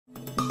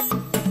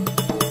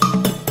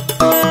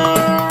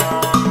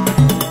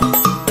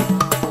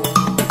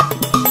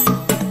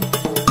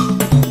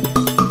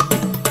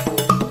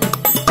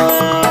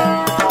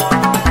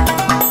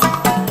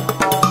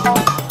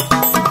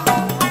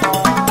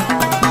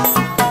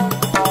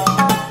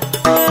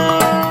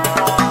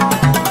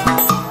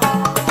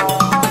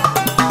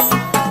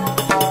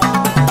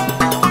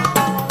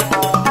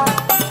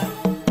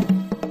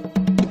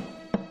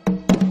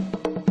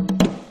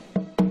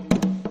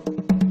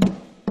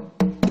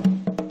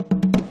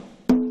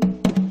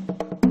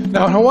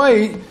Now in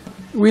Hawaii,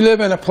 we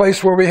live in a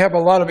place where we have a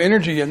lot of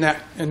energy in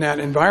that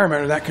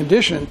environment or that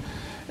condition.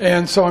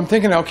 And so I'm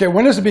thinking, okay,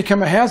 when does it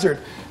become a hazard?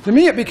 To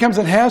me, it becomes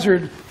a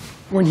hazard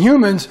when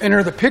humans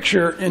enter the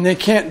picture and they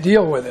can't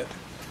deal with it.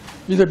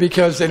 Either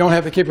because they don't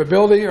have the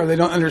capability or they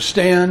don't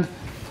understand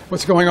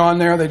what's going on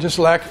there. They just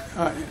lack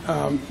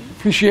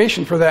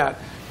appreciation for that.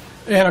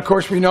 And of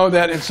course, we know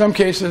that in some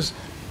cases,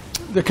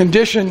 the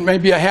condition may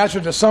be a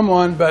hazard to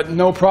someone, but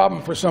no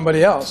problem for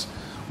somebody else.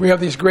 We have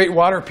these great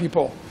water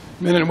people,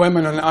 men and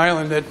women on the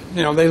island that,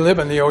 they live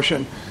in the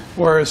ocean,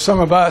 whereas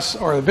some of us,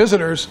 or the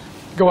visitors,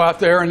 go out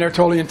there and they're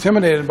totally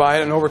intimidated by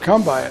it and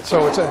overcome by it.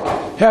 So it's a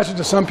hazard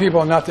to some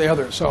people and not the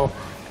others. So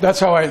that's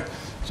how I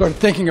started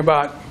thinking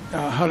about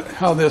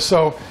how this.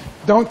 So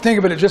don't think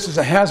of it just as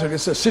a hazard.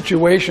 It's a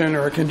situation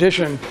or a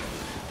condition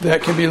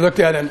that can be looked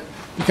at and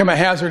become a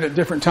hazard at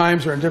different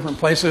times or in different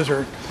places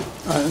or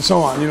and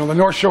so on. The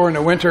North Shore in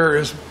the winter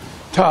is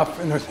tough.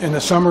 In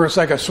the summer, it's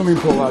like a swimming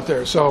pool out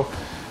there. So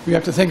we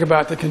have to think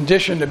about the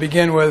condition to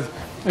begin with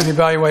and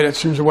evaluate it in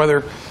terms of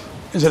whether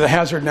is it a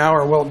hazard now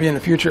or will it be in the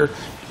future.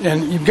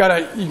 And you've got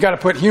to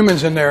put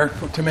humans in there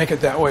to make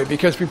it that way,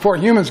 because before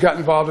humans got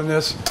involved in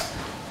this,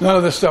 none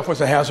of this stuff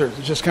was a hazard.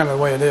 It's just kind of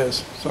the way it is,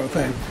 sort of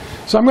thing.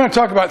 So I'm going to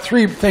talk about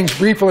three things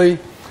briefly.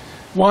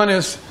 One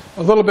is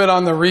a little bit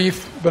on the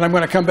reef, but I'm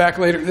going to come back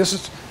later.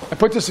 I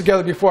put this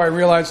together before I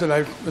realized that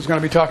I was going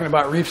to be talking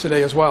about reefs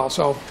today as well,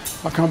 so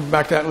I'll come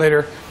back to that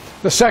later.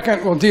 The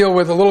second will deal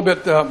with a little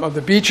bit of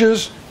the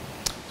beaches,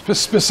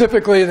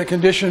 specifically the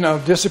condition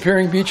of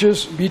disappearing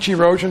beaches, beach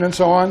erosion and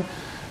so on.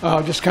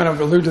 Just kind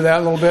of allude to that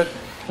a little bit.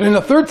 And then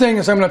the third thing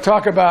is I'm going to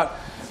talk about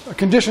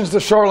conditions of the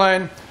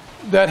shoreline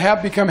that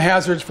have become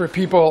hazards for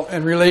people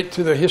and relate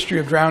to the history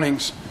of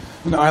drownings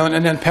on the island.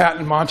 And then Pat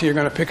and Monty are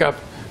going to pick up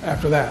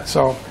after that.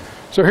 So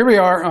here we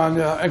are on,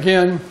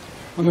 again,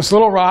 on this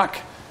little rock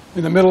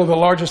in the middle of the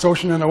largest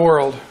ocean in the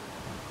world.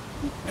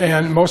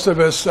 And most of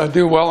us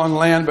do well on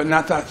land, but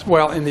not that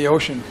well in the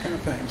ocean, kind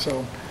of thing.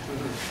 So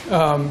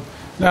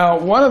now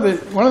one of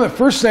the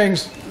first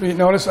things you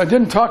notice, I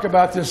didn't talk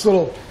about this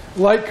little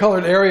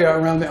light-colored area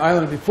around the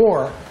island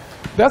before.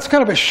 That's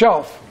kind of a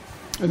shelf,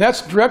 and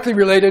that's directly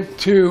related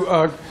to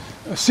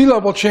a sea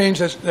level change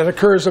that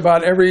occurs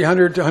about every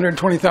 100 to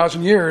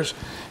 120,000 years,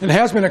 and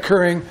has been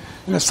occurring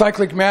in a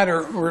cyclic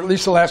manner, or at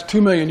least the last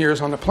 2 million years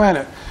on the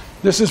planet.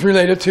 This is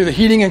related to the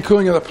heating and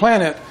cooling of the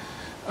planet,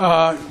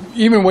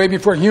 even way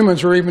before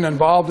humans were even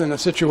involved in the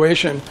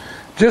situation,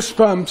 just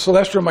from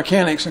celestial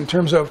mechanics in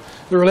terms of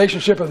the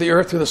relationship of the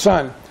Earth to the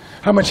Sun,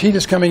 how much heat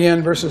is coming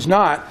in versus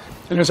not.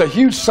 And there's a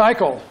huge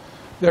cycle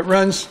that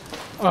runs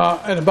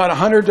at about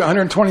 100 to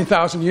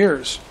 120,000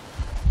 years,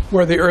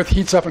 where the Earth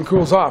heats up and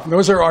cools off. And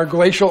those are our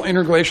glacial,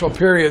 interglacial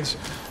periods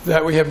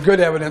that we have good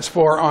evidence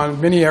for on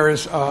many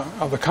areas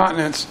of the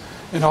continents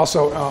and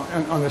also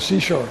on the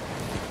seashore.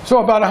 So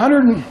about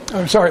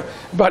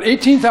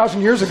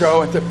 18,000 years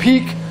ago, at the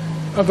peak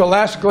of the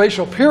last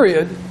glacial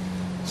period,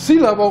 sea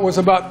level was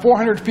about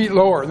 400 feet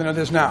lower than it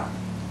is now.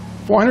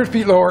 400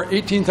 feet lower,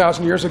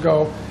 18,000 years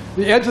ago.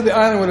 The edge of the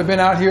island would have been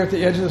out here at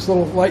the edge of this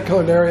little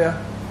light-colored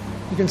area.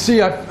 You can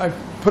see I've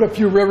put a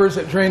few rivers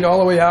that drained all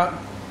the way out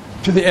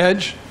to the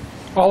edge.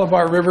 All of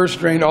our rivers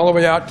drained all the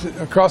way out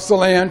across the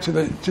land to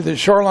the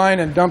shoreline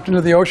and dumped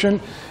into the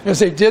ocean. As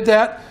they did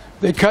that,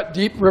 they cut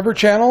deep river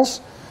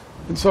channels.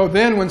 And so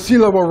then when sea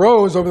level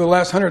rose over the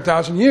last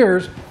 100,000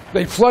 years,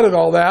 they flooded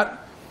all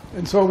that.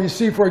 And so we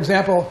see, for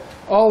example,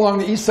 all along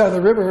the east side of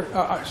the river,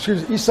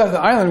 east side of the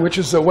island, which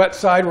is the wet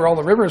side where all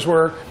the rivers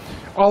were,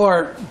 all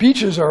our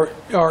beaches are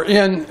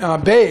in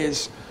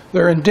bays.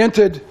 They're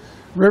indented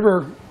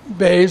river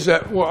bays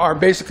that are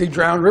basically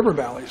drowned river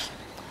valleys.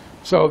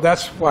 So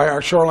that's why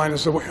our shoreline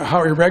is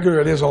how irregular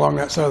it is along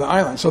that side of the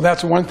island. So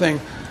that's one thing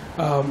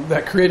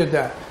that created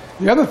that.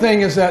 The other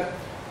thing is that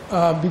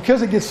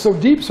because it gets so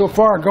deep so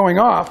far going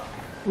off,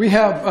 we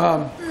have,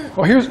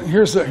 well,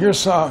 here's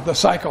the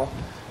cycle.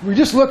 We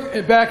just look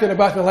back at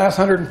about the last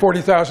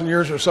 140,000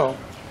 years or so.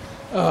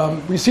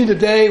 We see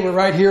today we're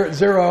right here at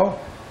 0.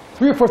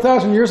 3,000 or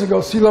 4,000 years ago,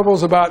 sea level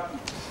was about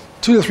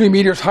 2 to 3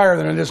 meters higher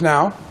than it is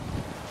now.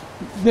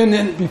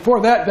 Then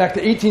before that, back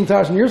to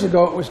 18,000 years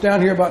ago, it was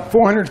down here about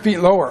 400 feet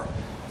lower.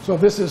 So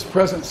this is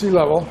present sea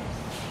level.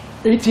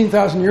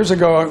 18,000 years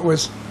ago, it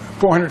was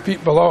 400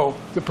 feet below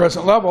the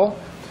present level.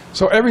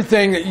 So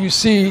everything that you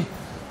see,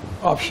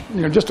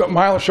 just a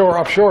mile ashore,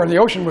 offshore in the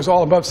ocean was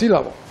all above sea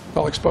level,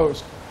 all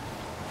exposed.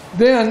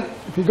 Then,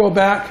 if you go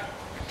back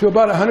to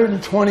about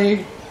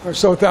 120 or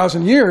so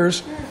thousand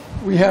years,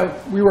 we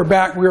were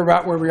about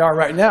where we are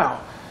right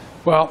now.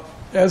 Well,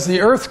 as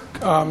the Earth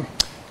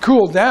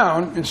cooled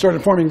down and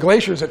started forming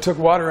glaciers that took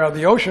water out of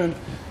the ocean,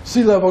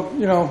 sea level,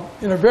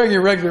 in a very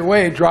irregular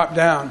way, dropped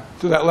down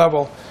to that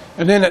level.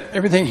 And then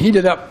everything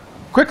heated up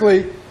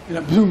quickly, and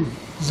it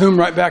zoomed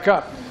right back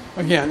up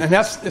again. And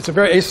it's a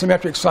very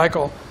asymmetric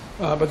cycle,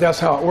 but that's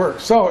how it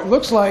works. So it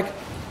looks like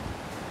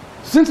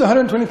since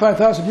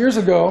 125,000 years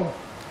ago,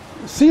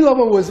 sea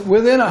level was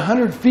within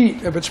 100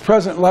 feet of its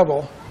present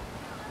level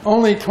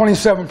only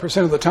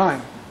 27% of the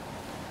time.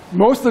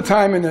 Most of the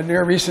time in the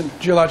near recent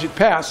geologic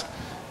past,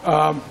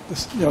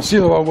 sea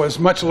level was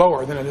much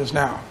lower than it is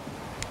now.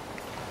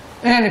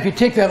 And if you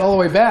take that all the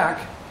way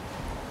back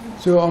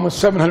to almost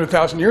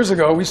 700,000 years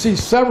ago, we see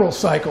several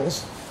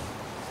cycles.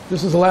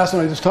 This is the last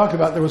one I just talked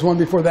about. There was one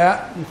before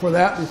that, before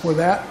that, before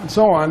that, and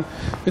so on.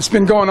 It's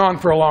been going on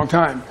for a long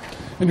time.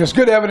 And there's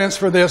good evidence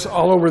for this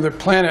all over the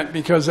planet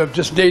because of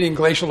just dating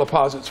glacial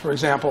deposits, for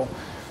example,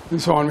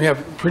 and so on. We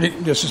have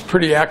this is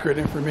pretty accurate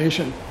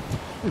information.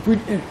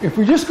 If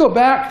we just go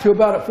back to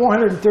about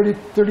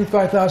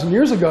 435,000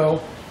 years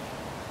ago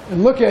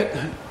and look at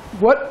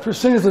what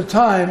percentage of the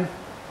time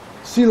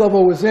sea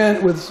level was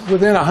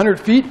within 100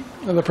 feet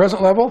of the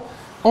present level,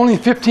 only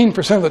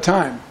 15% of the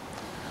time.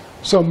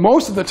 So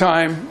most of the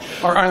time,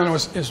 our island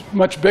is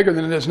much bigger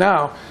than it is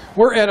now.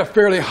 We're at a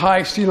fairly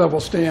high sea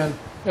level stand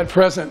at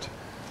present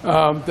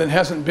that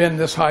hasn't been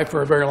this high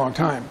for a very long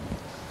time.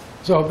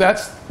 So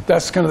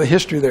that's kind of the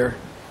history there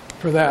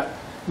for that.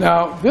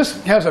 Now,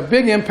 this has a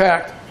big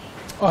impact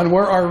on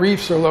where our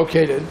reefs are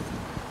located.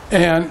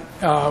 And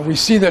we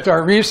see that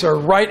our reefs are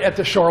right at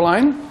the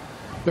shoreline.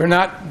 They're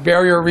not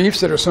barrier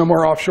reefs that are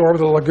somewhere offshore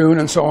with a lagoon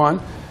and so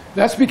on.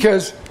 That's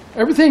because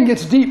everything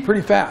gets deep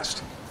pretty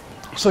fast.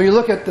 So you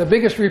look at the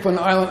biggest reef on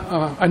the island,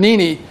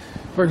 Anini,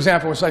 for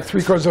example, it's like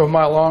 3/4 of a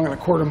mile long and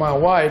 1/4 mile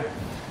wide.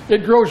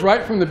 It grows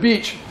right from the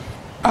beach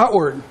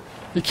outward.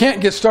 You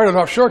can't get started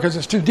offshore because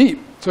it's too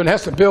deep. So it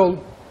has to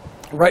build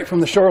right from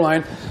the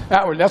shoreline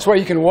outward. That's why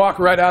you can walk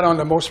right out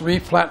onto most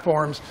reef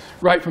platforms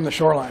right from the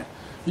shoreline.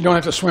 You don't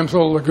have to swim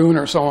through a lagoon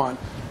or so on.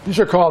 These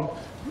are called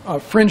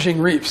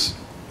fringing reefs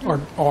or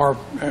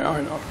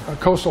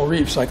coastal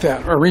reefs like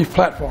that, or reef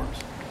platforms.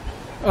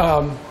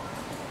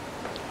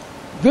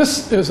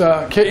 This is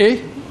a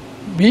KA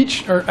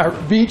beach, or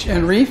beach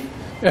and reef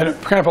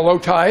at kind of a low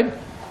tide.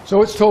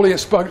 So it's totally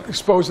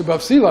exposed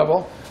above sea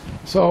level.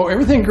 So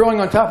everything growing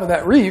on top of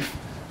that reef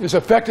is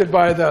affected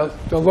by the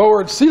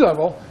lowered sea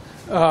level,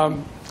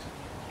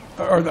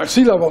 or the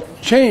sea level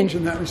change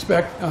in that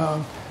respect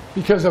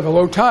because of a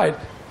low tide.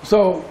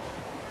 So,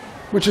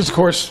 which is, of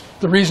course,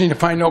 the reason you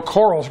find no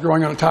corals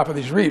growing on top of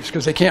these reefs,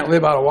 because they can't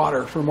live out of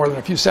water for more than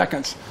a few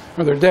seconds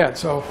or they're dead.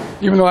 So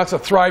even though that's a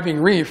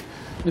thriving reef,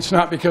 it's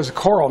not because the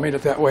coral made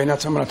it that way. And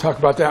I'm going to talk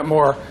about that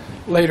more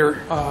later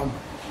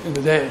in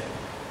the day.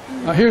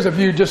 Here's a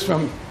view just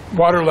from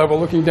water level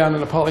looking down on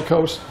the Pali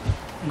Coast.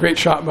 Great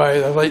shot by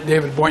the late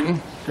David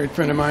Boynton, great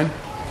friend of mine.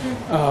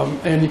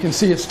 And you can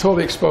see it's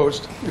totally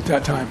exposed at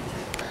that time.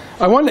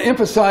 I wanted to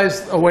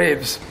emphasize the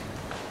waves.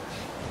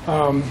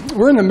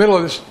 We're in the middle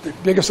of the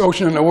biggest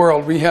ocean in the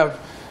world. We have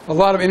a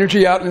lot of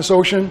energy out in this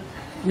ocean.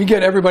 We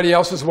get everybody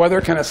else's weather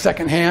kind of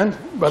secondhand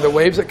by the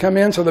waves that come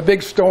in. So the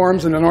big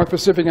storms in the North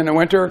Pacific in the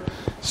winter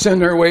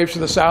send their waves to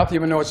the south,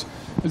 even though it's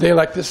a day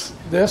like this.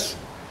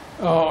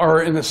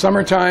 Or in the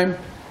summertime,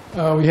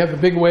 we have the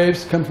big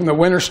waves come from the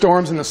winter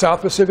storms in the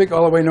South Pacific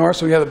all the way north.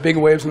 So we have the big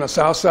waves on the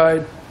south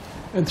side.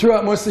 And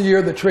throughout most of the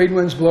year, the trade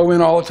winds blow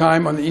in all the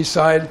time on the east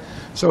side.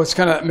 So it's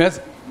kind of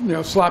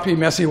sloppy,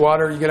 messy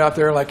water. You get out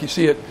there like you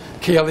see at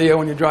Kealia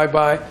when you drive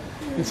by.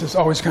 It's just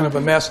always kind of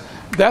a mess.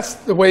 That's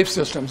the wave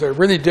systems. They're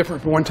really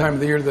different from one time of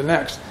the year to the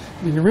next.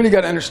 And you really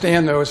got to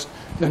understand those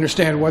to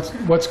understand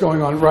what's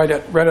going on right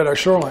at our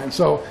shoreline.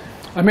 So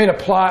I made a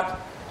plot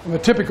of a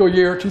typical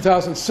year,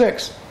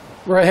 2006,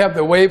 where I have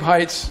the wave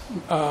heights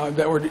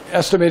that were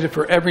estimated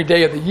for every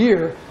day of the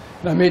year.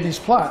 And I made these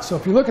plots. So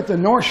if you look at the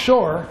North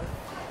Shore,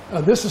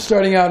 this is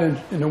starting out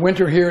in the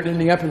winter here and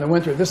ending up in the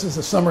winter. This is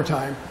the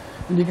summertime.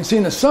 And you can see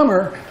in the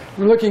summer,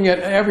 we're looking at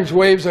average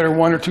waves that are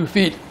 1 or 2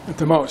 feet at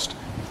the most.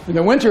 In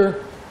the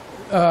winter,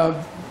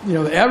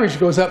 the average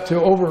goes up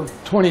to over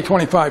 20,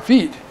 25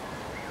 feet.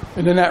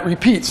 And then that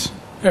repeats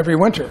every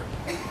winter.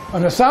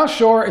 On the South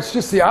Shore, it's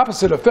just the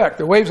opposite effect.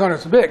 The waves aren't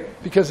as big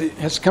because it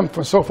has come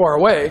from so far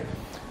away.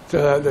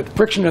 The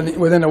friction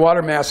within the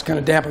water mass kind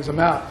of dampens them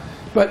out.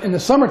 But in the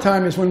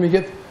summertime is when we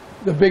get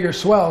the bigger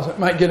swells. It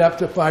might get up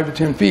to 5 to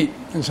 10 feet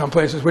in some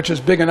places, which is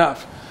big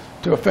enough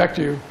to affect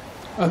you.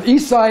 On the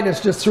east side, it's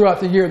just throughout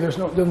the year.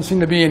 Doesn't seem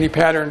to be any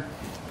pattern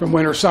from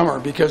winter summer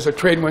because the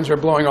trade winds are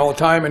blowing all the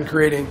time and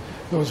creating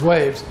those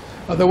waves.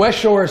 The West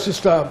Shore is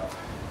just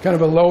kind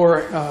of a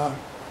lower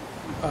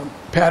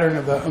pattern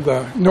of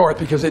the north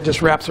because it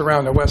just wraps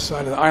around the west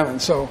side of the island.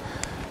 So,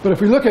 but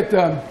if we look at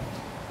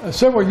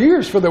several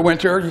years for the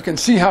winter, you can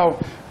see how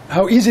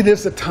easy it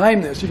is to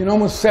time this. You can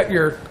almost set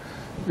your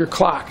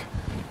clock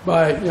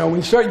by, when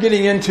you start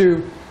getting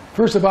into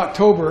 1st of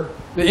October,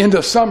 the end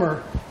of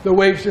summer, the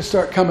waves just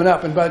start coming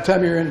up. And by the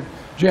time you're in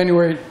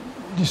January,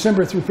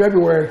 December through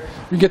February,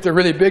 you get the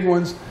really big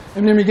ones.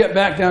 And then we get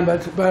back down,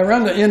 by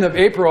around the end of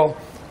April,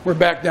 we're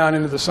back down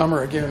into the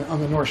summer again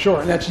on the North Shore.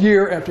 And that's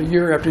year after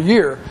year after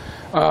year.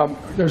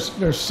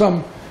 There's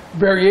some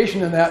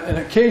variation in that. And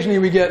occasionally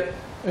we get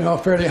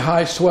fairly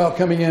high swell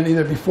coming in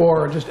either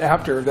before or just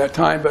after that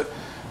time.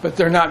 But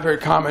they're not very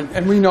common.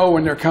 And we know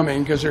when they're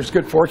coming because there's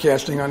good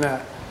forecasting on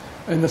that.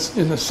 In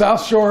the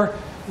South Shore,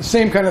 the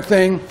same kind of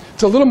thing.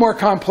 It's a little more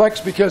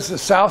complex because the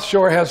South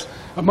Shore has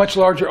a much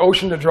larger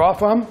ocean to draw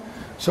from.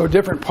 So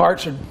different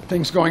parts of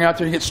things going out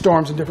there. You get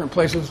storms in different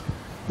places.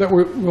 that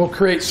will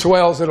create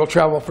swells that will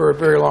travel for a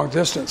very long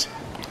distance.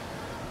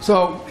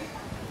 So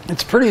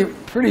it's pretty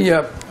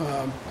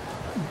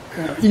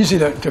easy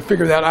to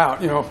figure that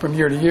out, from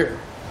year to year.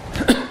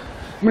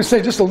 I'm going to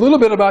say just a little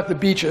bit about the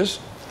beaches,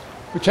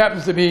 which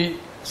happens to be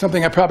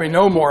something I probably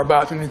know more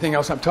about than anything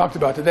else I've talked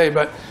about today,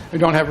 but we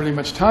don't have really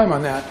much time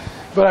on that.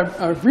 But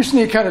I've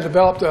recently kind of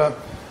developed a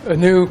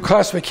new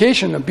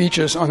classification of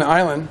beaches on the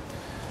island,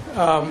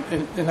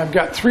 and I've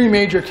got 3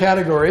 major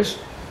categories.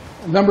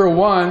 Number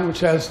 1,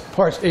 which has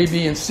parts A,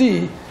 B, and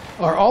C,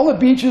 are all the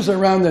beaches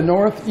around the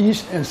north,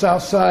 east, and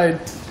south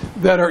side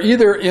that are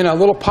either in a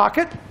little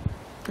pocket,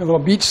 a little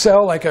beach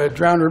cell like a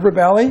drowned river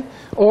valley,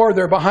 or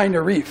they're behind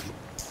a reef.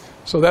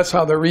 So that's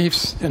how the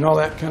reefs and all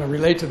that kind of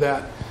relate to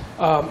that.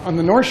 On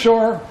the North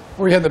Shore,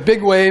 where we have the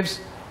big waves,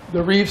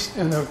 the reefs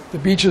and the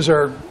beaches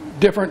are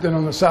different than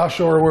on the South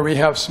Shore, where we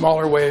have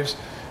smaller waves.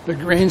 The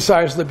grain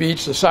size of the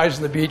beach, the size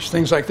of the beach,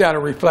 things like that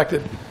are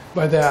reflected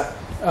by that,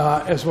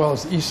 as well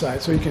as the east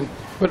side. So you can,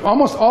 but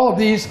almost all of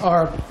these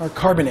are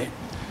carbonate.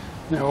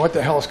 Now, what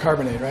the hell is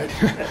carbonate, right?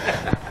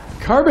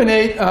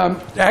 Carbonate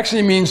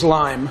actually means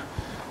lime.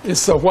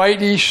 It's the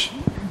whitish,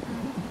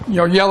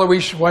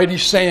 yellowish,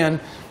 whitish sand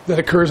that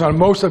occurs on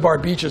most of our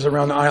beaches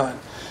around the island.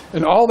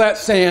 And all that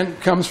sand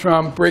comes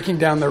from breaking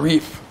down the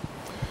reef.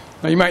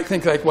 Now you might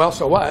think like, well,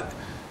 so what?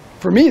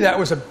 For me, that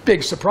was a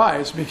big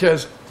surprise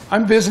because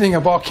I'm visiting a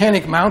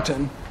volcanic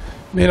mountain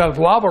made out of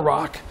lava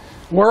rock.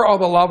 Where are all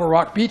the lava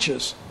rock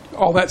beaches?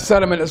 All that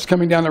sediment is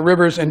coming down the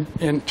rivers and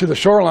to the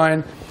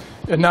shoreline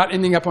and not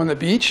ending up on the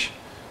beach.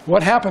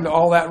 What happened to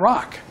all that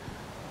rock?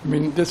 I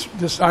mean,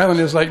 this island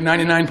is like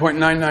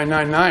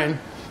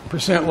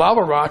 99.9999%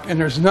 lava rock, and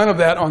there's none of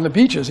that on the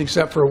beaches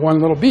except for one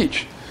little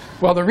beach.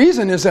 Well, the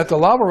reason is that the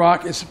lava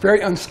rock is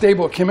very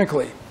unstable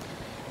chemically.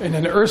 And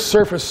in the Earth's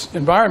surface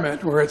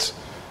environment, where it's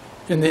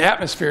in the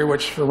atmosphere,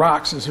 which for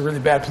rocks is a really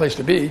bad place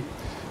to be,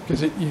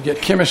 because you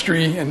get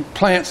chemistry and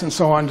plants and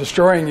so on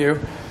destroying you,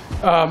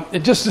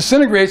 it just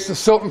disintegrates to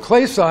silt and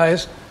clay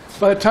size.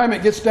 By the time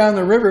it gets down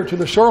the river to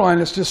the shoreline,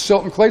 it's just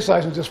silt and clay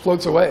size and just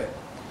floats away.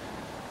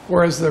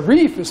 Whereas the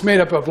reef is made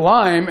up of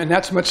lime, and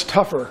that's much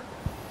tougher.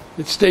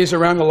 It stays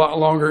around a lot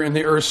longer in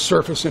the Earth's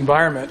surface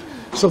environment.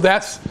 So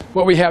that's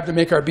what we have to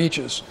make our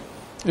beaches.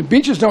 And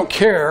beaches don't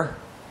care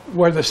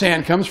where the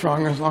sand comes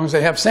from as long as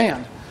they have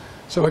sand.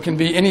 So it can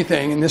be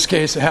anything. In this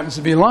case, it happens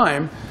to be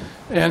lime.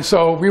 And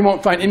so we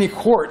won't find any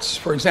quartz,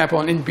 for example,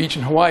 on any beach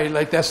in Hawaii.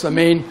 Like that's the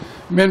main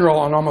mineral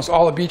on almost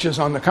all the beaches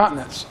on the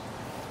continents.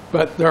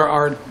 But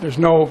there's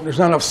not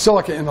enough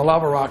silica in the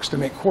lava rocks to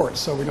make quartz,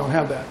 so we don't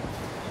have that.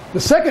 The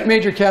second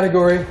major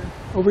category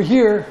over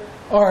here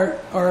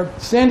are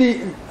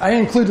sandy. I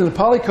included the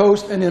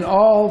polycoast and then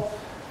all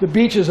the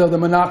beaches of the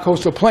Mana'a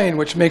Coastal Plain,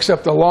 which makes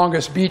up the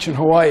longest beach in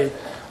Hawaii,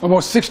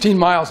 almost 16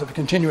 miles of a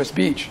continuous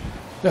beach.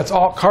 That's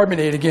all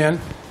carbonate again,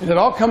 and it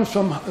all comes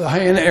from the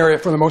Hawaiian area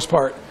for the most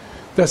part.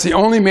 That's the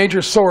only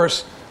major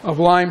source of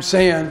lime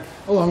sand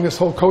along this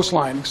whole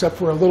coastline, except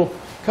for a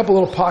couple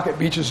little pocket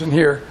beaches in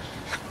here,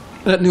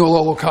 at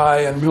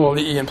Nuololokai and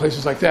Miloli'i and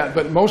places like that.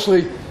 But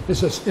mostly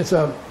it's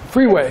a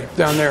freeway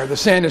down there. The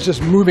sand is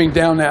just moving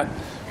down that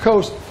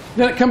coast.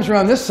 Then it comes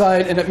around this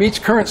side and it meets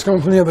currents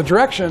going from the other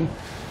direction,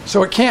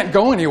 so it can't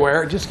go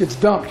anywhere. It just gets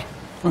dumped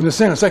on the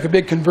sand. It's like a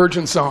big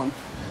convergence zone.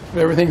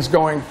 Everything's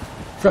going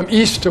from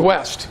east to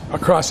west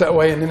across that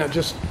way, and then it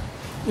just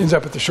ends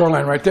up at the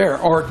shoreline right there,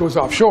 or it goes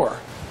offshore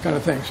kind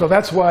of thing. So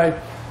that's why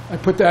I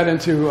put that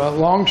into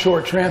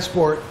longshore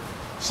transport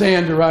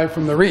sand derived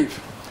from the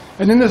reef.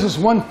 And then there's this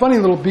one funny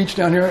little beach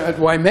down here at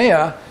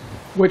Waimea,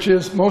 which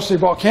is mostly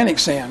volcanic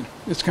sand.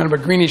 It's kind of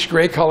a greenish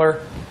gray color,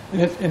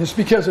 and it's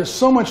because there's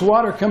so much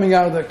water coming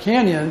out of the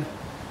canyon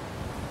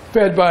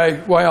fed by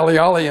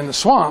Waialeale in the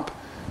swamp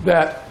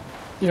that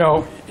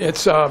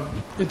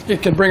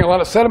it can bring a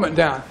lot of sediment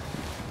down.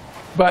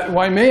 But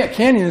Waimea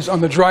Canyon is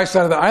on the dry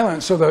side of the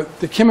island, so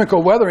the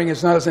chemical weathering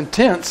is not as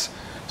intense,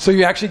 so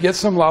you actually get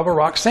some lava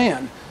rock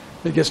sand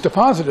that gets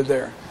deposited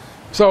there.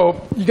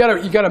 So you got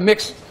to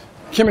mix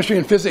chemistry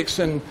and physics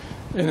and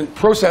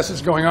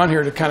processes going on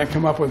here to kind of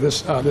come up with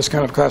this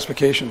kind of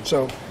classification.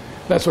 So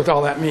that's what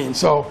all that means.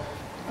 So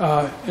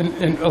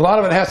and a lot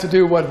of it has to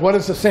do with what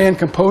is the sand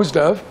composed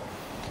of.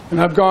 And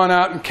I've gone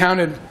out and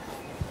counted,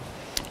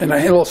 and I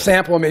had a little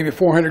sample of maybe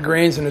 400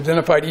 grains and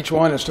identified each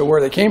one as to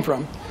where they came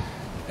from.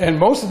 And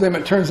most of them,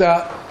 it turns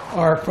out,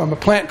 are from a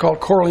plant called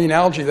Coraline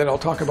algae that I'll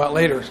talk about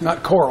later. It's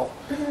not coral.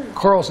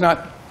 Coral's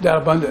not that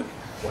abundant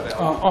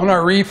on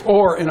our reef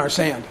or in our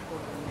sand.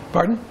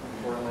 Pardon?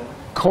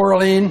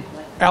 Coraline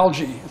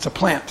algae. It's a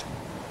plant,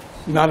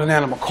 not an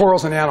animal.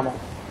 Coral's an animal.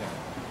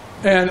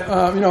 And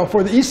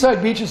for the east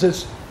side beaches,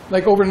 it's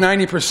like over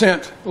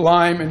 90%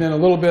 lime and then a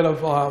little bit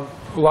of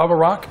lava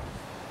rock.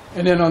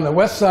 And then on the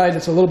west side,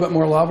 it's a little bit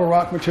more lava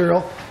rock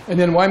material. And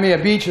then Waimea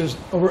Beach is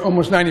over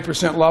almost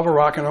 90% lava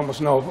rock and almost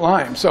no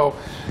lime. So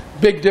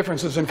big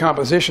differences in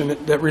composition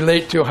that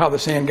relate to how the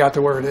sand got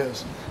to where it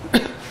is.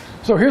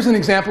 So here's an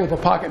example of a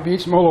pocket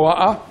beach,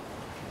 Moloa'a,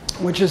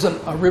 which is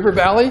a river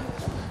valley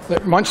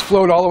that once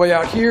flowed all the way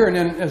out here, and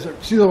then as the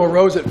sea level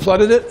rose, it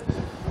flooded it.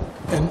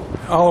 and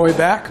all the way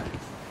back.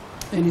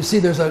 And you see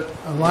there's a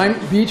lime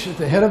beach at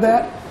the head of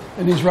that,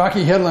 and these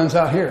rocky headlands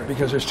out here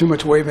because there's too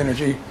much wave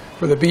energy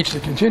for the beach to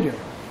continue.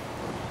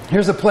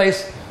 Here's a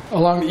place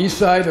along the east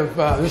side of,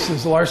 this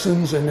is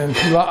Larson's and then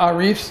Coral-Algal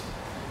Reefs.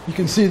 You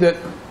can see that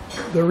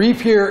the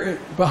reef here,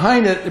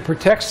 behind it, it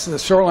protects the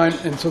shoreline,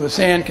 and so the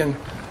sand can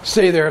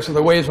stay there so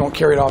the waves won't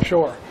carry it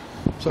offshore.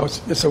 So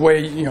it's a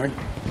way, you know,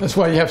 that's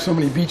why you have so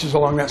many beaches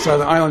along that side of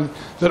the island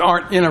that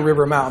aren't in a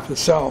river mouth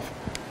itself.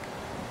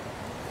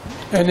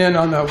 And then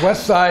on the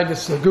west side,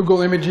 it's the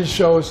Google images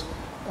shows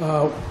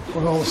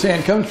where all the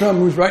sand comes from,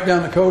 moves right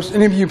down the coast.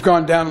 Any of you who've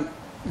gone down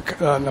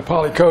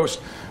Nepali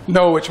coast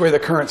know which way the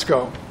currents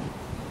go.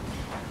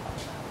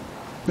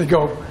 They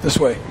go this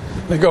way.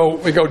 We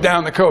go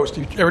down the coast.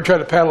 You ever try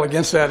to paddle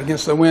against that,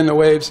 against the wind, the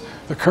waves,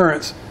 the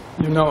currents,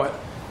 you know it.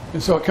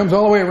 And so it comes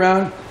all the way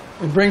around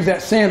and brings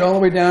that sand all the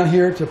way down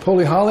here to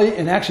Polihali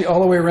and actually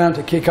all the way around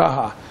to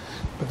Keikaha.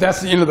 But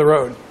that's the end of the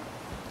road.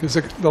 Because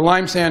the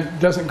lime sand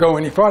doesn't go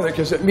any farther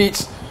because it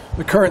meets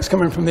the currents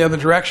coming from the other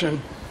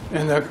direction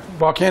and the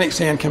volcanic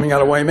sand coming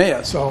out of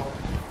Waimea. So,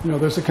 you know,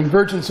 there's a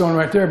convergence zone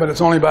right there, but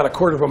it's only about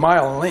 1/4 of a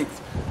mile in length.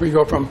 Where you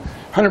go from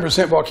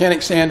 100%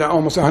 volcanic sand to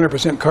almost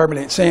 100%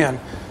 carbonate sand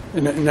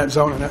in that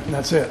zone, and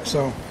that's it.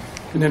 So,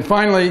 and then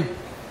finally,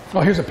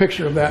 oh, here's a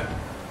picture of that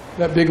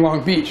big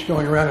long beach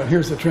going around it.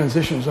 Here's the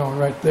transition zone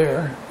right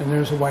there, and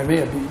there's the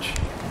Waimea beach.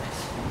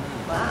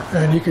 Wow.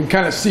 And you can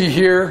kind of see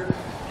here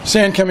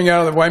sand coming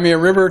out of the Waimea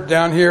River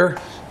down here.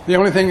 The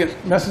only thing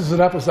that messes it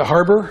up is the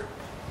harbor.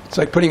 It's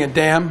like putting a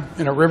dam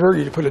in a river.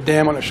 You put a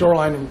dam on a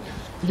shoreline, and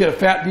you get a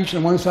fat beach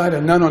on one side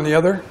and none on the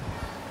other.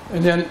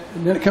 And then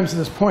it comes to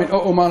this point,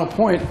 O'Mano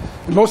Point,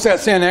 and most of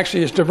that sand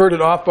actually is diverted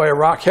off by a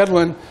rock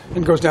headland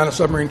and goes down a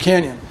submarine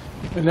canyon.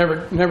 It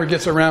never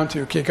gets around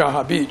to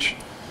Keikaha Beach.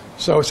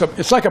 So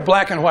it's like a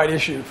black and white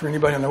issue for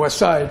anybody on the west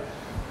side.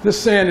 This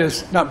sand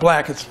is not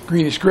black, it's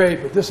greenish gray,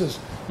 but this is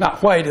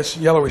not white, it's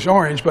yellowish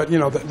orange. But you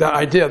know, the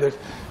idea that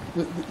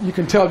you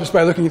can tell just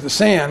by looking at the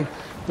sand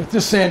that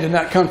this sand did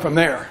not come from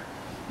there,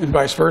 and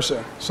vice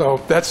versa.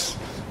 So that's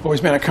always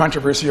been a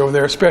controversy over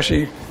there,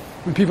 especially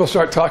when people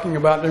start talking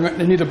about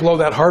they need to blow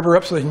that harbor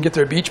up so they can get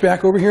their beach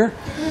back over here.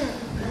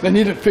 They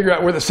need to figure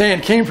out where the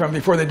sand came from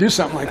before they do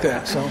something like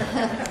that. So,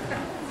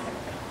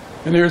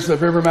 and there's the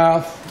river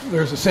mouth.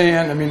 There's the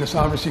sand. I mean, it's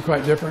obviously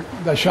quite different.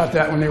 I shot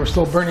that when they were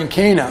still burning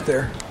cane out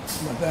there.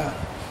 How about that?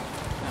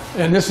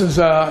 And this is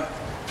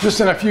just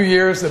in a few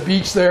years, the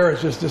beach there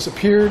has just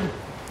disappeared.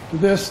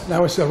 This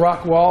now it's a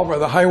rock wall where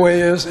the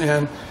highway is,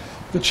 and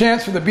the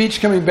chance for the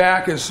beach coming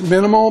back is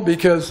minimal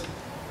because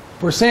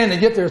for sand to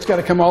get there, it's got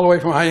to come all the way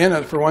from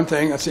Hawaiian, for one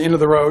thing. That's the end of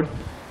the road.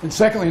 And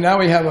secondly, now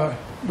we have a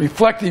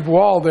reflective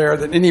wall there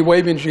that any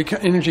wave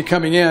energy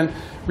coming in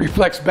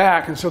reflects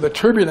back. And so the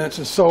turbulence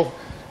is so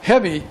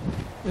heavy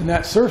in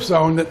that surf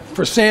zone that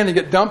for sand to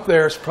get dumped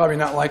there is probably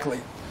not likely.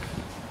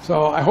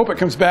 So I hope it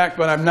comes back,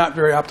 but I'm not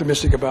very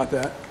optimistic about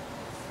that.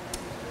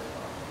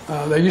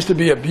 There used to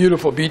be a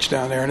beautiful beach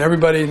down there, and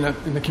everybody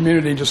in the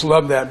community just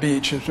loved that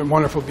beach. It's a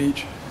wonderful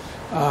beach.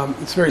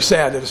 It's very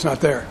sad that it's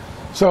not there.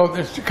 So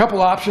there's a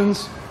couple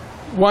options.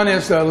 One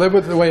is live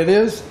with it the way it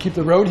is, keep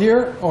the road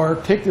here, or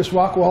take this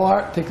rock wall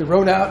out, take the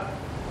road out,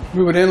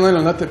 move it inland,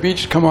 and let the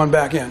beach come on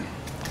back in. And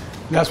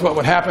that's what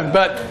would happen.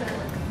 But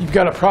you've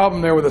got a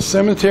problem there with the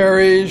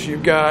cemeteries,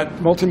 you've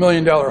got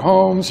multi-million-dollar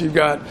homes, you've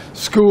got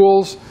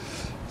schools.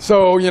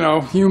 So, you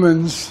know,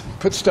 humans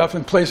put stuff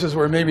in places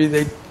where maybe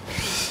they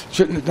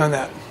shouldn't have done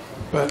that.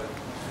 But,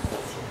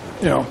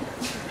 you know,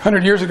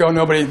 100 years ago,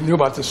 nobody knew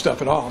about this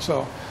stuff at all.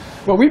 So,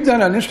 well, we've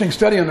done an interesting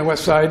study on the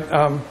west side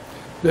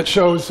that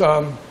shows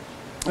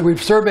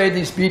we've surveyed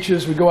these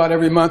beaches. We go out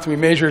every month and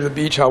we measure the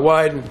beach, how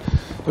wide, and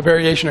the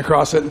variation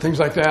across it, and things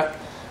like that.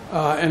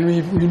 And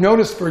we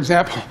noticed, for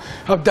example,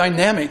 how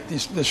dynamic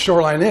this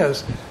shoreline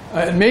is.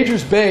 In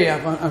Majors Bay,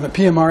 on the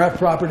PMRF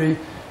property,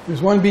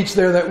 there's one beach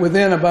there that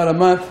within about a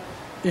month,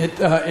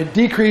 it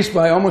decreased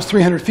by almost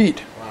 300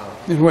 feet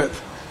in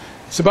width.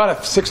 It's about a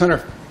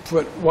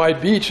 600-foot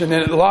wide beach, and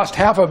then it lost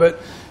half of it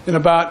in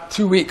about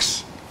 2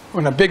 weeks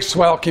when a big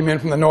swell came in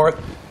from the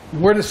north.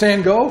 And where did the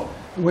sand go?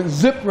 It went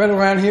zip right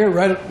around here,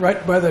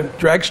 right by the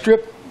drag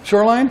strip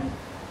shoreline.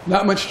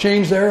 Not much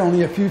change there,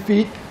 only a few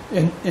feet.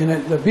 And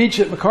the beach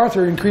at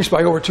MacArthur increased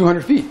by over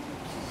 200 feet.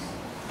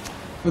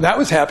 Well, that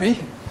was happy.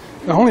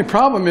 The only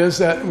problem is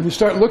that when you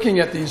start looking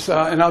at these,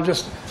 and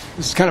this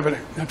is kind of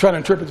I'm trying to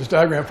interpret this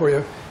diagram for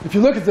you. If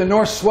you look at the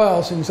north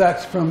swells, in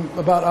fact, from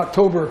about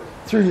October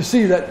through, you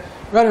see that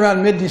right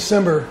around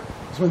mid-December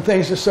is when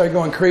things just started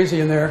going crazy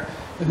in there.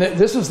 And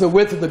this is the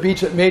width of the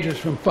beach at Majors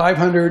from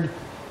 500,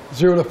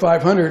 0 to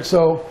 500.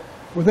 So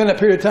within that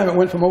period of time, it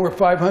went from over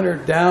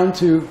 500 down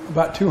to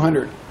about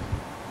 200.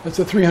 That's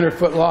a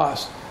 300-foot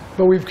loss.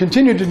 But we've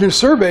continued to do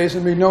surveys,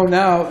 and we know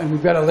now, and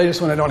we've got a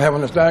latest one I don't have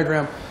on this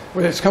diagram,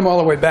 where it's come all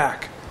the way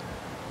back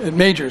at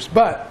Majors.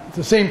 But at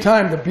the same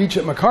time, the beach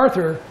at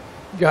MacArthur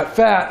got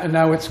fat, and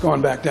now it's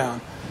gone back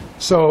down.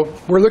 So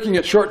we're looking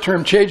at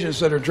short-term changes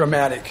that are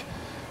dramatic.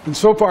 And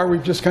so far,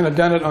 we've just kind of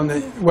done it on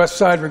the west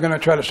side. We're going to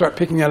try to start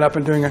picking that up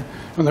and doing it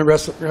on the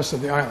rest of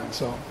the island.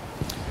 So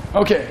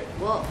Okay.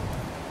 Whoa.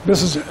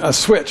 This is a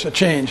switch, a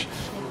change.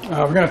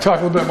 We're going to talk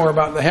a little bit more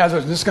about the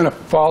hazards. This is going to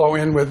follow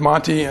in with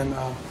Monty and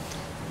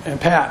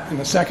Pat in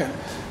a second.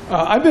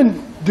 I've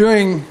been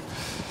doing,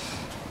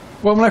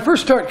 well, when I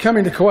first started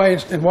coming to Kauai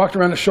and walked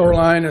around the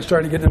shoreline and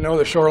started to get to know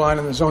the shoreline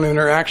and the zone of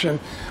interaction,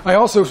 I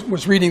also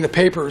was reading the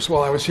papers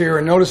while I was here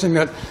and noticing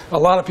that a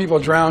lot of people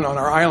drowned on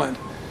our island.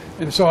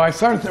 And so I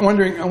started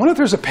wondering, I wonder if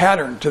there's a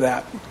pattern to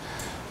that.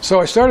 So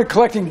I started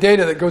collecting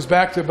data that goes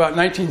back to about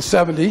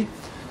 1970.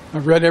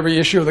 I've read every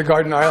issue of the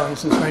Garden Island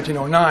since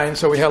 1909,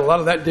 so we had a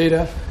lot of that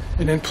data,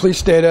 and then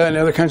police data and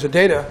other kinds of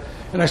data.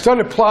 And I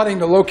started plotting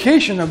the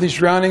location of these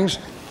drownings,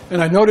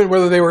 and I noted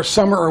whether they were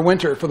summer or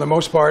winter for the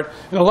most part,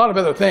 and a lot of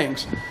other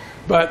things.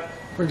 But,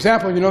 for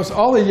example, you notice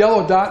all the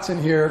yellow dots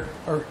in here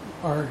are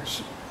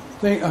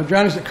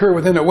drownings that occur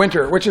within the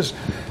winter, which is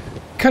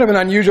kind of an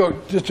unusual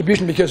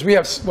distribution because we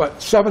have, what,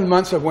 7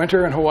 months of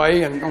winter in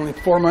Hawaii and only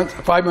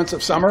 5 months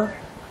of summer?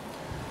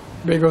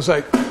 Everybody goes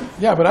like,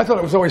 yeah, but I thought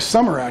it was always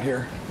summer out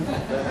here.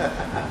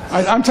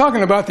 I'm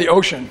talking about the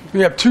ocean. We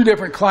have 2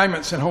 different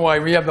climates in Hawaii.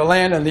 We have the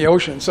land and the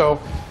ocean.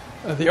 So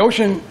the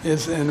ocean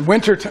is in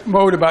winter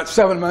mode about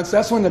 7 months.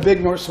 That's when the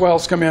big north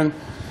swells come in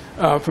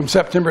from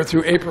September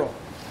through April.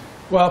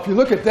 Well, if you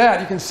look at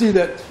that, you can see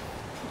that it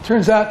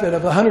turns out that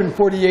of the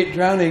 148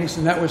 drownings,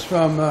 and that was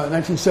from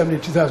 1970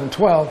 to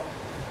 2012,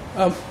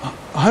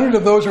 100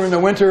 of those are in the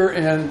winter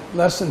and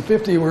less than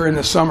 50 were in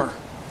the summer.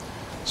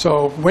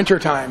 So winter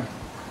time.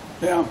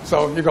 Yeah,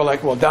 so you go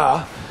like, well,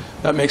 duh,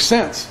 that makes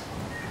sense.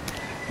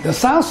 The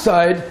south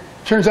side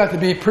turns out to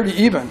be pretty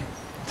even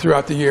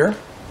throughout the year.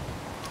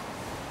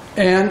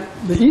 And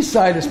the east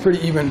side is pretty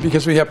even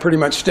because we have pretty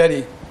much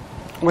steady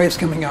waves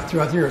coming out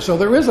throughout the year. So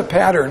there is a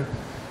pattern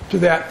to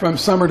that from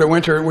summer to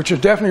winter, which is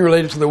definitely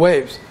related to the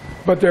waves.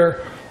 But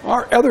there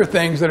are other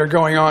things that are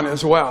going on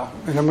as well,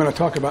 and I'm going to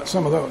talk about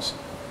some of those.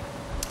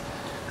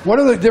 What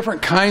are the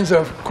different kinds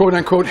of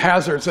quote-unquote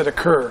hazards that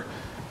occur?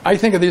 I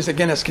think of these,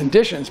 again, as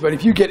conditions, but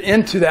if you get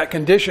into that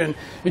condition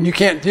and you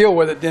can't deal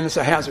with it, then it's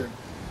a hazard.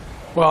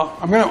 Well,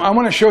 I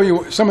want to show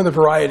you some of the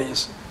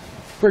varieties.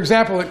 For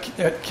example,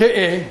 at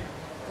KA,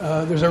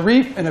 there's a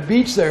reef and a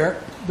beach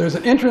there. There's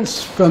an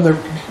entrance from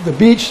the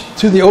beach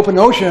to the open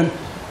ocean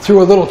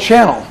through a little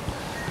channel,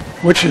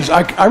 which is,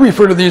 I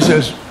refer to these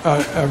as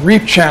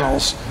reef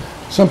channels.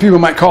 Some people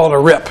might call it a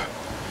rip,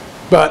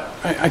 but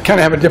I kind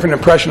of have a different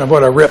impression of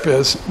what a rip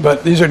is.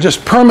 But these are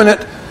just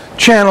permanent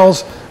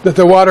channels that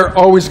the water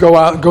always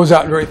goes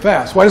out very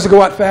fast. Why does it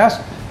go out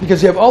fast?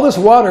 Because you have all this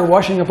water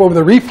washing up over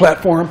the reef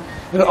platform,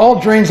 and it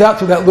all drains out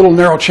to that little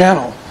narrow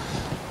channel.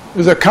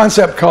 There's a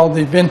concept called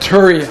the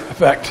Venturi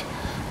effect,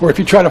 where if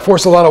you try to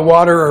force a lot of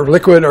water or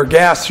liquid or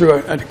gas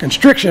through a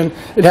constriction,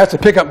 it has to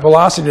pick up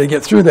velocity to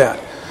get through that.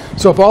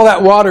 So if all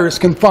that water is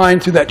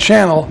confined to that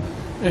channel,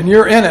 and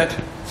you're in it,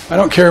 I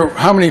don't care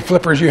how many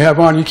flippers you have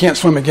on, you can't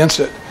swim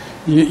against it.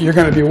 You're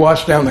going to be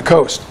washed down the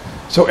coast.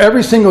 So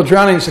every single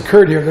drowning that's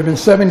occurred here, there have been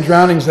 7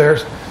 drownings there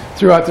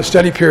throughout the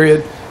study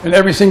period, and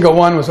every single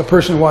one was a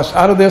person washed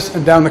out of this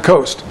and down the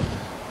coast.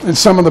 And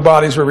some of the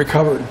bodies were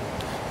recovered.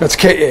 That's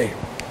KA.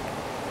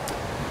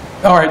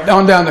 All right,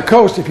 down the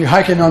coast, if you're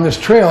hiking on this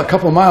trail a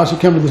couple of miles, you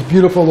come to this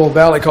beautiful little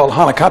valley called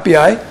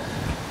Hanakapiai.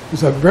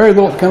 There's a very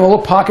little, kind of little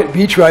pocket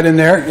beach right in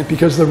there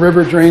because the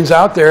river drains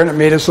out there, and it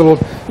made this little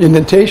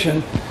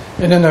indentation.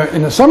 And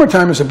in the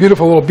summertime, it's a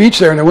beautiful little beach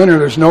there. In the winter,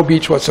 there's no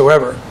beach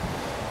whatsoever.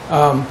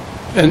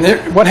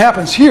 What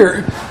happens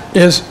here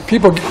is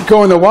people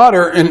go in the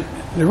water, and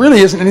there really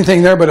isn't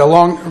anything there but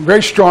a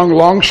very strong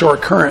longshore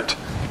current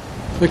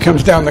that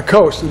comes down the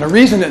coast. And the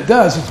reason it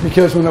does is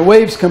because when the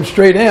waves come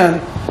straight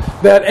in,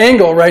 that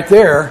angle right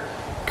there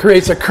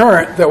creates a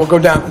current that will go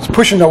down. It's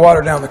pushing the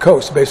water down the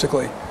coast,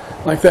 basically,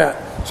 like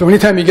that. So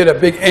anytime you get a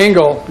big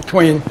angle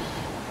between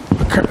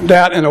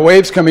that and the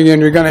waves coming in,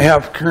 you're going to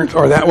have currents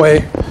or that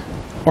way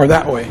or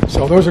that way.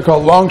 So those are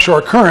called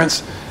longshore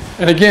currents.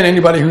 And again,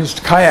 anybody who's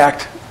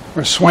kayaked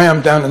or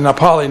swam down in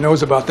Napali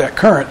knows about that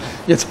current.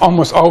 It's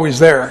almost always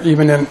there,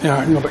 even in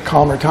a little bit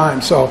calmer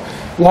times. So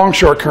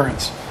longshore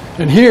currents.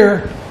 And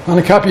here on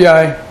the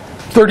Kapiai,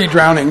 30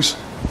 drownings.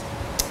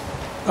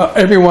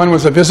 Everyone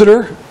was a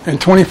visitor,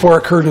 and 24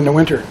 occurred in the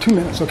winter. 2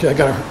 minutes. Okay, I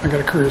got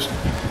to cruise.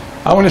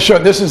 I want to show,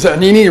 this is a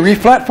Nini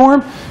Reef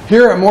platform.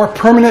 Here are more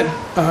permanent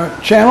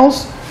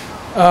channels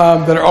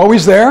that are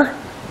always there.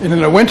 And in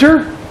the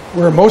winter,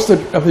 where most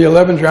of the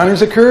 11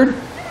 drownings occurred,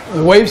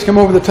 the waves come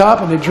over the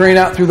top and they drain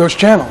out through those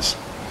channels.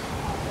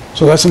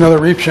 So that's another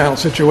reef channel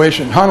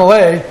situation.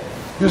 Hanalei,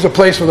 here's a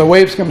place where the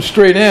waves come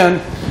straight in.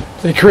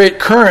 They create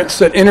currents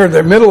that enter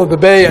the middle of the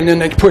bay and then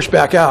they push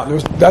back out.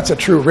 That's a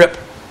true rip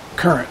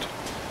current.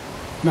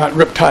 Not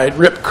rip tide,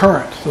 rip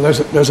current. So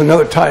there's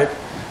another type.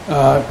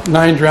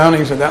 9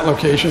 drownings at that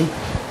location.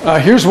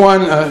 Here's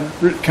one,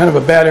 kind of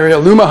a bad area,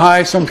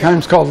 Lumahai,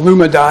 sometimes called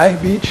Lumadai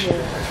Beach.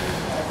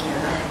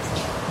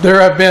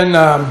 There have been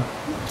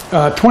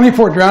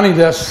 24 drowning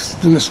deaths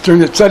during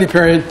the study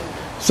period,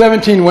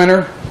 17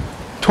 winter,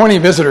 20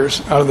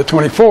 visitors out of the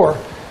 24.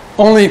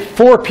 Only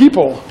 4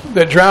 people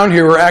that drowned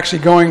here were actually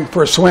going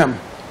for a swim.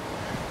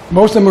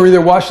 Most of them were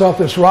either washed off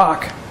this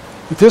rock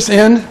at this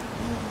end,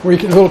 where a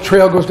little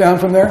trail goes down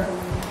from there,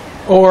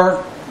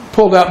 or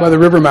pulled out by the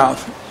river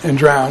mouth and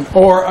drowned,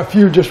 or a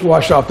few just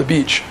washed off the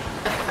beach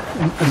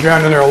and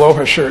drowned in their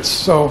aloha shirts.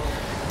 So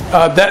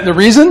the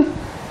reason,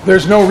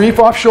 there's no reef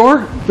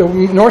offshore. The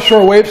North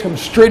Shore waves come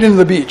straight into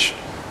the beach.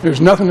 There's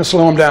nothing to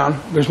slow them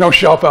down. There's no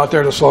shelf out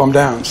there to slow them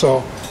down.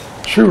 So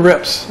true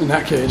rips in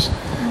that case.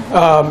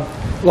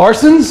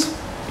 Larson's,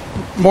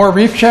 more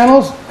reef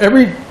channels.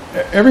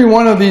 Every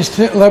one of these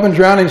 11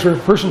 drownings were a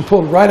person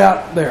pulled right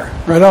out there,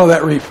 right out of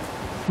that reef,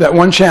 that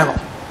one channel.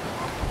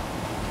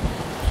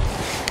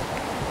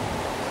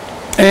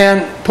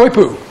 And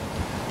Poipu,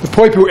 the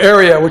Poipu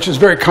area, which is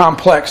very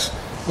complex,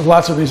 with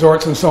lots of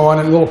resorts and so on,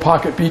 and little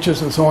pocket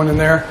beaches and so on in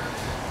there.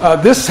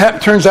 This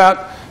turns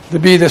out to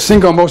be the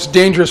single most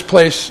dangerous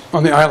place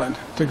on the island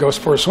to go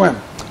for a swim.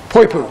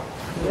 Poipu.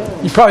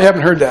 You probably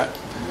haven't heard that.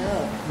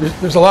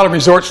 There's a lot of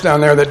resorts down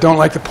there that don't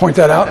like to point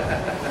that out.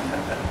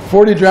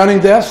 40 drowning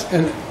deaths,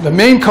 and the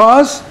main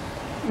cause,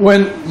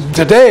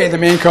 today the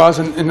main cause,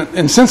 in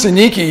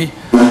Sinsiniki,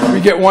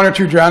 we get 1 or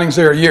 2 drownings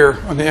there a year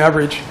on the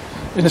average.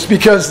 And it's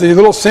because the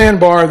little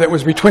sandbar that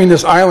was between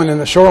this island and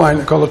the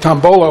shoreline, called the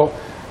Tombolo,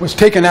 was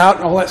taken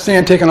out, all that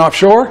sand taken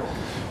offshore.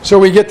 So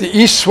we get the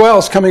east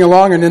swells coming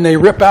along, and then they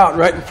rip out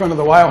right in front of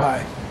the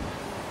Waiahai.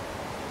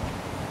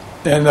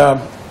 And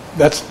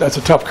that's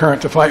a tough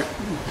current to fight,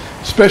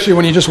 especially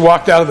when you just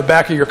walked out of the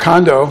back of your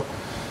condo,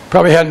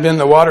 probably hadn't been in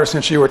the water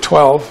since you were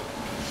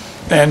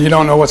 12, and you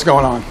don't know what's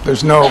going on.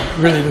 There's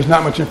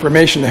not much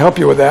information to help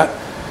you with that.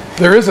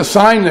 There is a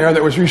sign there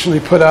that was recently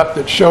put up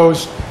that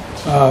shows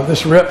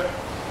this rip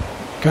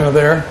kind of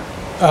there.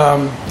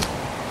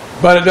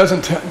 But it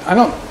doesn't,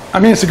 I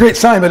mean, it's a great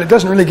sign, but it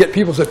doesn't really get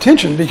people's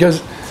attention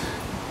because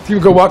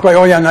people go walk by,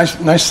 oh yeah,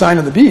 nice sign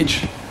of the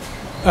beach.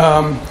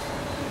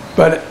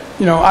 But,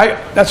 you know,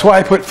 that's why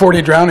I put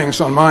 40 drownings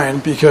on mine,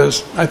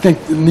 because I think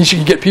at least you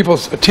can get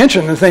people's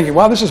attention and thinking,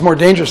 wow, this is more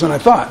dangerous than I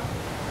thought.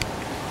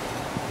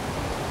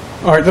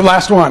 All right, the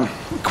last one,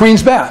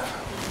 Queen's Bath.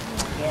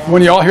 Yeah.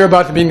 When you all hear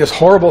about it being this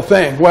horrible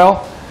thing.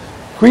 Well,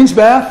 Queen's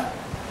Bath,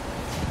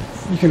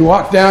 you can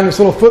walk down this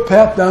little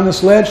footpath down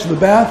this ledge to the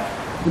bath.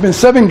 There have been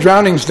 7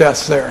 drownings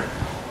deaths there.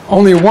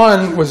 Only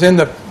 1 was in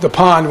the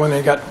pond when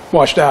they got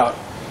washed out.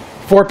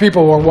 4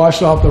 people were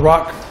washed off the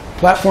rock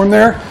platform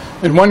there,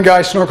 and 1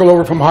 guy snorkeled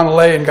over from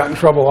Honolulu and got in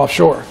trouble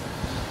offshore.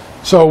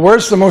 So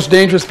where's the most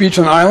dangerous beach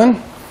on the island?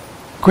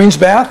 Queen's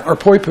Bath or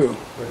Poipu?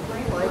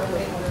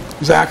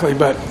 Exactly,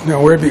 but you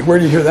know, where do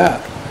you hear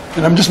that?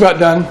 And I'm just about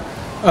done.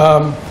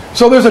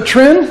 So there's a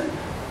trend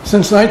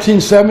since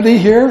 1970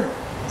 here.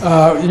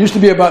 It used to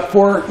be about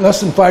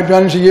less than 5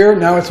 drownings a year.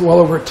 Now it's well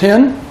over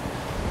 10.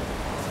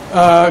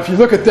 If you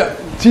look at that,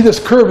 see this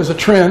curve is a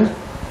trend.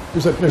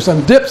 There's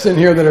some dips in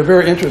here that are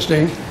very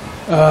interesting.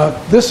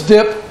 This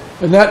dip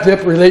and that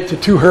dip relate to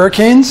 2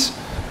 hurricanes.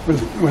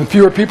 When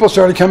fewer people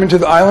started coming to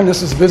the island,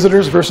 this is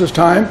visitors versus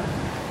time.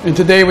 And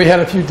today we had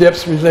a few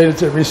dips related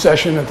to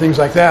recession and things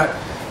like that.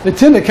 They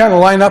tend to kind of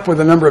line up with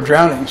the number of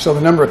drownings. So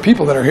the number of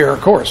people that are here,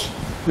 of course,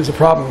 is a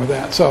problem with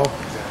that. So,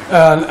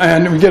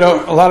 and we get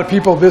a lot of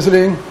people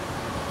visiting.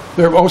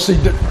 They're mostly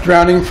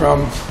drowning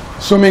from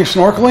swimming,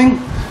 snorkeling.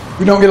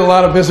 We don't get a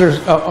lot of visitors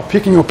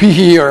picking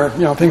opihi or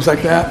things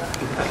like that.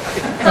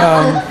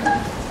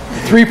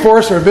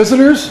 3/4 are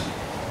visitors,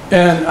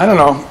 and I don't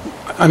know.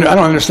 I don't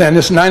understand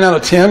this. 9 out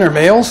of 10 are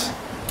males.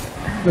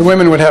 The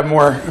women would have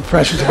more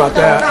impressions about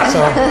that.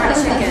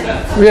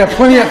 So we have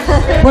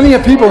plenty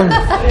of people.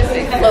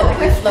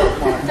 We float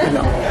more.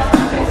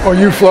 Oh,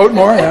 you float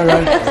more? Yeah,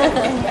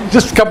 right.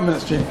 Just a couple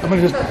minutes, Gene.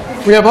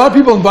 We have a lot of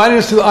people inviting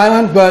us to the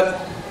island, but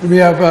we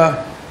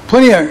have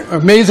plenty of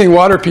amazing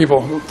water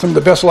people, some of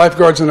the best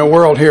lifeguards in the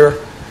world here.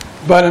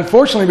 But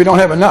unfortunately, we don't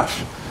have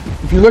enough.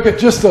 If you look at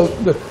just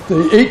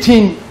the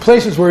 18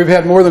 places where we've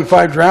had more than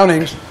 5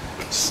 drownings,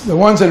 the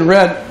ones in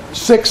red,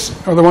 6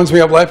 are the ones we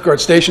have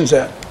lifeguard stations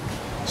at.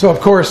 So,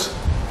 of course,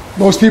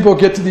 most people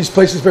get to these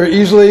places very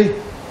easily.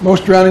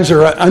 Most drownings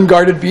are at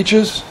unguarded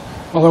beaches,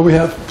 although we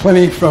have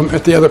plenty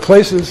at the other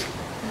places.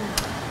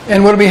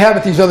 And what do we have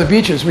at these other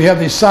beaches? We have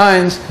these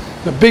signs,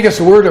 the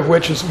biggest word of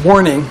which is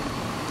warning.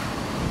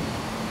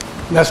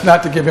 And that's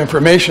not to give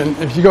information.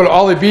 If you go to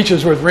all the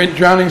beaches with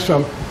drownings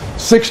from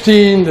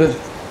 16 to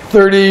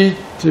 30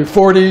 to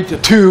 40 to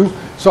 2,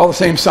 it's all the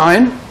same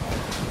sign.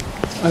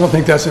 I don't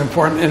think that's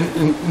important.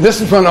 And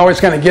this is one that always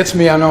kind of gets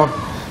me. I know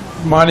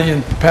Monty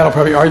and Pat will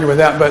probably argue with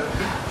that, but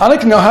I'd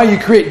like to know how you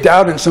create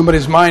doubt in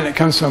somebody's mind that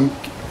comes from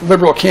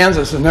liberal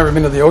Kansas and never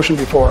been to the ocean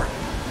before.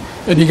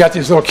 And you got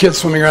these little kids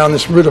swimming around in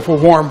this beautiful,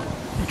 warm,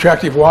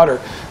 attractive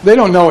water. They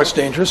don't know it's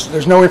dangerous.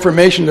 There's no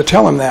information to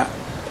tell them that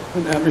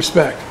in that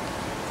respect.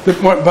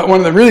 But one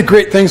of the really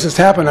great things that's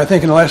happened, I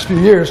think, in the last few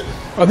years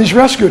are these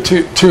rescue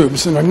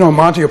tubes. And I know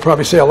Monty will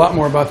probably say a lot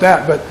more about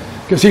that, but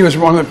because he's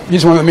one of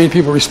the main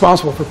people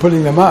responsible for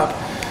putting them up.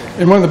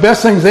 And one of the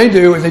best things they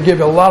do is they give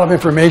a lot of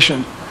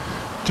information.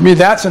 To me,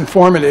 that's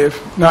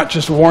informative, not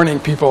just warning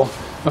people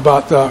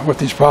about what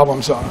these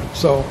problems are.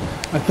 So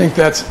I think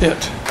that's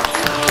it.